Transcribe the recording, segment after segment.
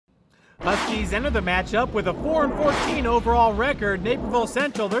Huskies enter the matchup with a 4-14 overall record. Naperville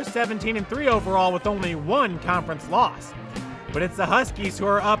Central, they're 17-3 overall with only one conference loss. But it's the Huskies who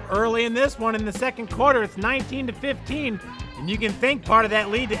are up early in this one in the second quarter. It's 19-15, and you can thank part of that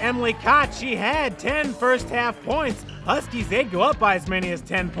lead to Emily Kott. She had 10 first half points. Huskies, they'd go up by as many as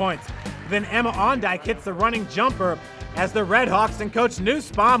 10 points. Then Emma Ondyke hits the running jumper as the Redhawks and Coach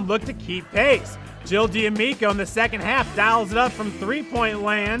Nussbaum look to keep pace. Jill D'Amico in the second half dials it up from three-point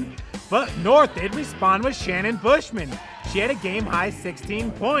land, but North did respond with Shannon Bushman. She had a game-high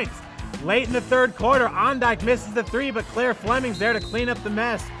 16 points. Late in the third quarter, Ondyke misses the three, but Claire Fleming's there to clean up the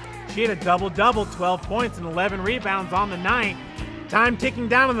mess. She had a double-double, 12 points and 11 rebounds on the night. Time ticking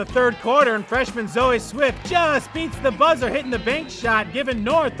down in the third quarter, and freshman Zoe Swift just beats the buzzer, hitting the bank shot, giving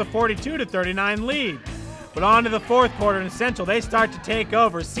North the 42-39 lead. But on to the fourth quarter, and Central, they start to take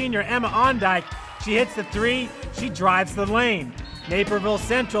over. Senior Emma Ondyke, she hits the three, she drives the lane. Naperville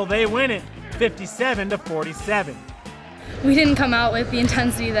Central, they win it, 57-47. We didn't come out with the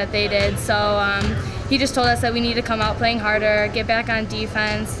intensity that they did, so he just told us that we need to come out playing harder, get back on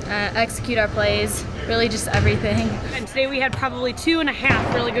defense, execute our plays, really just everything. And today we had probably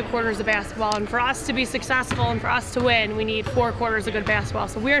 2.5 really good quarters of basketball, and for us to be successful and for us to win, we need 4 quarters of good basketball.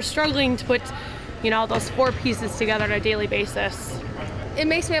 So we are struggling to put, those 4 pieces together on a daily basis. It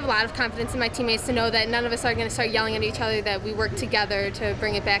makes me have a lot of confidence in my teammates to know that none of us are going to start yelling at each other, that we work together to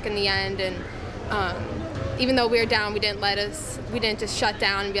bring it back in the end. And even though we were down, we didn't just shut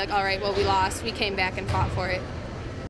down and be like, all right, well, we lost. We came back and fought for it.